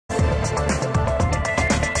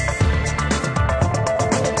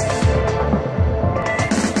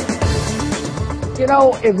You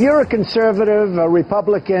know, if you're a conservative, a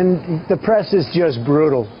Republican, the press is just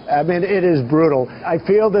brutal. I mean, it is brutal. I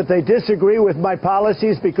feel that they disagree with my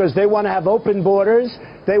policies because they want to have open borders.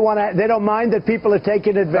 They don't mind that people are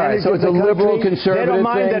taking advantage of the country. So it's a liberal conservative They don't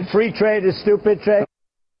mind that free trade is stupid trade.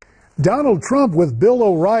 Donald Trump with Bill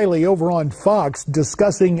O'Reilly over on Fox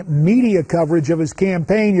discussing media coverage of his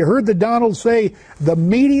campaign. You heard the Donald say the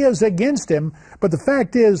media's against him, but the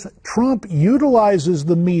fact is Trump utilizes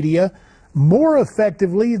the media more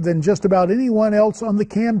effectively than just about anyone else on the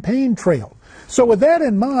campaign trail. So with that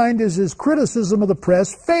in mind, is his criticism of the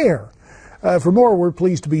press fair? For more, we're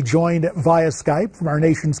pleased to be joined via Skype from our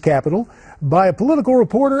nation's capital by a political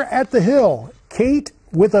reporter at the Hill, Cate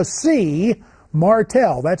with a C,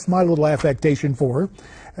 Martel. That's my little affectation for her.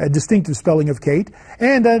 A distinctive spelling of Cate.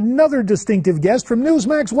 And another distinctive guest from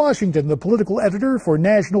Newsmax Washington, the political editor for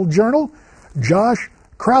National Journal, Josh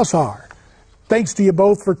Kraushaar. Thanks to you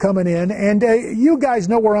both for coming in. And you guys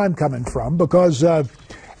know where I'm coming from because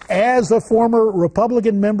as a former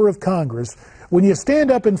Republican member of Congress, when you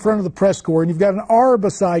stand up in front of the press corps and you've got an R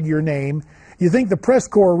beside your name, you think the press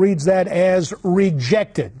corps reads that as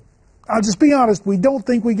rejected. I'll just be honest, we don't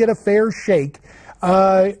think we get a fair shake.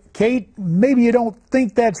 Cate, maybe you don't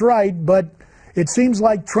think that's right, but it seems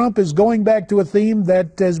like Trump is going back to a theme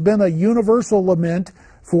that has been a universal lament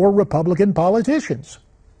for Republican politicians.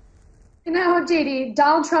 You know, JD,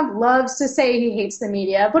 Donald Trump loves to say he hates the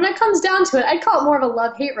media, but when it comes down to it, I'd call it more of a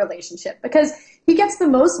love-hate relationship because he gets the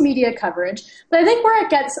most media coverage. But I think where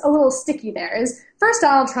it gets a little sticky there is, first,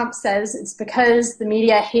 Donald Trump says it's because the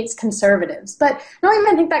media hates conservatives. But I don't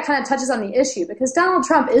even think that kind of touches on the issue because Donald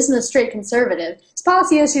Trump isn't a straight conservative. His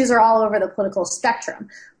policy issues are all over the political spectrum.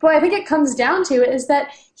 But what I think it comes down to is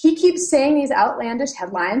that he keeps saying these outlandish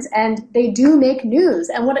headlines and they do make news.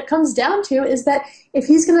 And what it comes down to is that if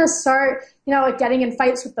he's going to start, getting in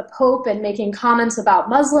fights with the Pope and making comments about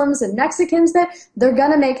Muslims and Mexicans, that they're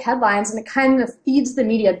going to make headlines and it kind of feeds the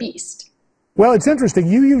media beast. Well, it's interesting.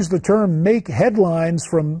 You use the term make headlines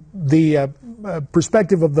from the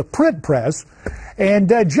perspective of the print press.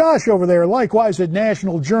 And Josh over there, likewise at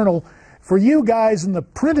National Journal, for you guys in the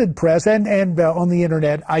printed press and on the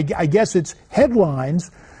Internet, I guess it's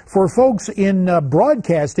headlines. For folks in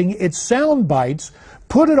broadcasting, it's sound bites.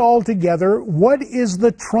 Put it all together. What is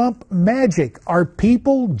the Trump magic? Are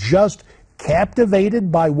people just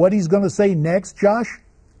captivated by what he's going to say next, Josh?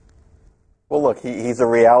 Well, look, he's a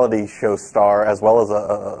reality show star as well as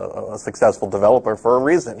a successful developer for a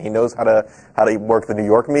reason. He knows how to work the New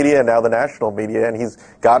York media and now the national media, and he's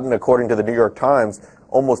gotten, according to the New York Times,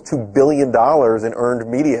 almost $2 billion in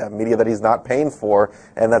earned media that he's not paying for,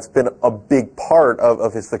 and that's been a big part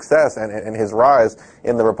of his success and his rise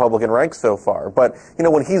in the Republican ranks so far. But,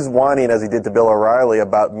 when he's whining, as he did to Bill O'Reilly,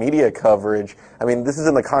 about media coverage, I mean, this is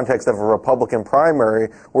in the context of a Republican primary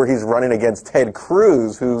where he's running against Ted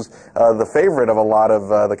Cruz, who's the favorite of a lot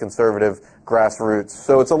of the conservative grassroots.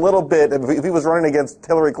 So it's a little bit, if he was running against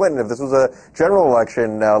Hillary Clinton, if this was a general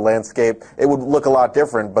election landscape, it would look a lot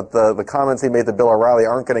different. But the comments he made to Bill O'Reilly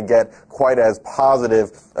aren't going to get quite as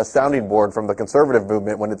positive a sounding board from the conservative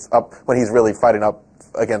movement when he's really fighting up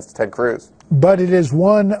against Ted Cruz. But it is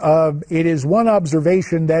one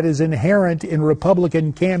observation that is inherent in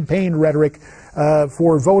Republican campaign rhetoric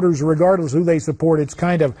for voters, regardless of who they support. It's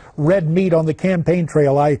kind of red meat on the campaign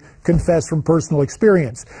trail, I confess from personal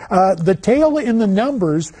experience. The tale in the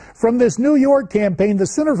numbers from this New York campaign, the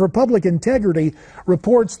Center for Public Integrity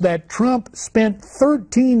reports that Trump spent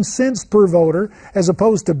 13 cents per voter as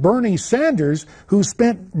opposed to Bernie Sanders, who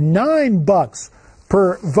spent $9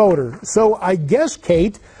 per voter. So I guess,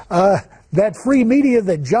 Cate, that free media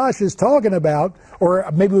that Josh is talking about, or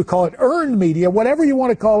maybe we call it earned media, whatever you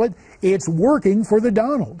want to call it, it's working for the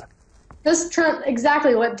Donald. Just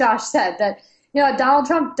exactly what Josh said, that Donald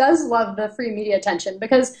Trump does love the free media attention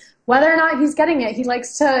because whether or not he's getting it, he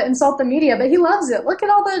likes to insult the media, but he loves it. Look at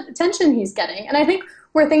all the attention he's getting. And I think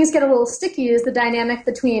where things get a little sticky is the dynamic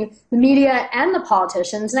between the media and the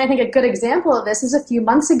politicians. And I think a good example of this is a few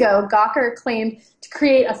months ago, Gawker claimed to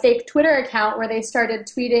create a fake Twitter account where they started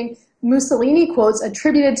tweeting Mussolini quotes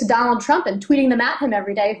attributed to Donald Trump and tweeting them at him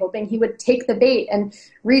every day, hoping he would take the bait and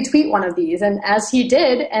retweet one of these. And as he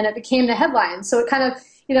did, and it became the headline. So it kind of,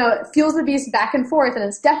 fuels the beast back and forth. And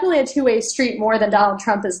it's definitely a two-way street more than Donald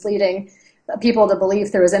Trump is leading people to believe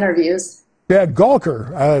through his interviews. Yeah,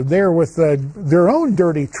 Gawker, there with their own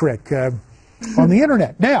dirty trick on the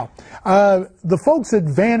Internet. Now, the folks at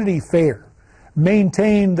Vanity Fair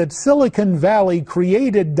maintain that Silicon Valley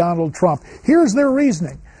created Donald Trump. Here's their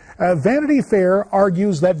reasoning. Vanity Fair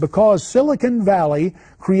argues that because Silicon Valley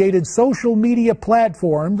created social media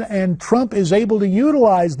platforms and Trump is able to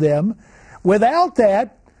utilize them, Without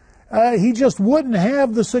that, he just wouldn't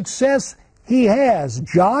have the success he has.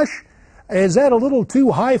 Josh, is that a little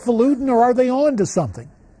too highfalutin, or are they on to something?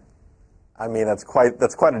 I mean, that's quite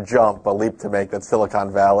a jump, a leap to make that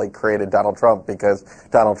Silicon Valley created Donald Trump, because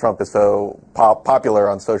Donald Trump is so popular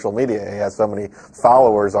on social media. He has so many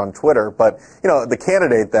followers on Twitter. But, you know, the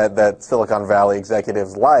candidate that Silicon Valley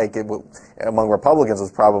executives like among Republicans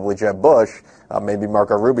was probably Jeb Bush, maybe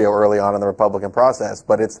Marco Rubio early on in the Republican process.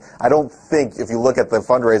 But I don't think, if you look at the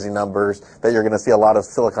fundraising numbers, that you're going to see a lot of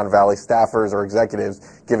Silicon Valley staffers or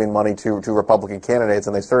executives giving money to Republican candidates.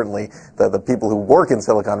 And they certainly, the people who work in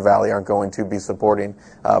Silicon Valley aren't going to be supporting,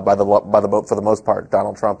 for the most part,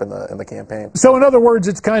 Donald Trump in the campaign. So in other words,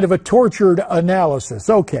 it's kind of a tortured analysis.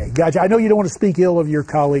 Okay, gotcha. I know you don't want to speak ill of your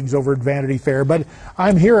colleagues over at Vanity Fair, but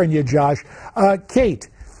I'm hearing you, Josh. Cate,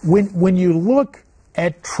 when you look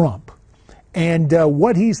at Trump and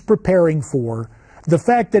what he's preparing for, the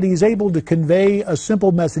fact that he's able to convey a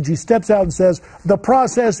simple message, he steps out and says, the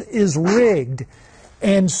process is rigged,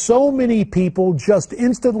 and so many people just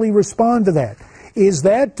instantly respond to that. Is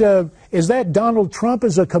that Donald Trump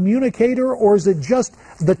as a communicator, or is it just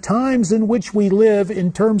the times in which we live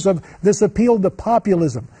in terms of this appeal to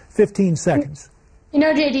populism? 15 seconds. You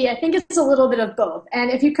know, JD, I think it's a little bit of both.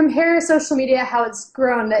 And if you compare social media, how it's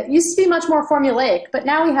grown, it used to be much more formulaic, but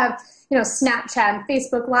now we have, you know, Snapchat and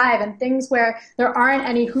Facebook Live and things where there aren't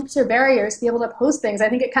any hoops or barriers to be able to post things. I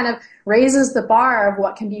think it kind of raises the bar of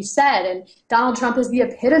what can be said. And Donald Trump is the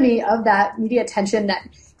epitome of that media attention that,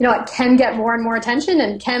 you know, it can get more and more attention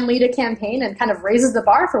and can lead a campaign and kind of raises the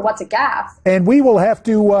bar for what's a gaffe. And we will have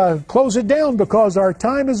to close it down because our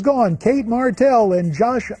time is gone. Cate Martel and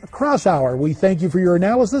Josh Kraushaar, we thank you for your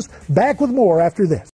analysis. Back with more after this.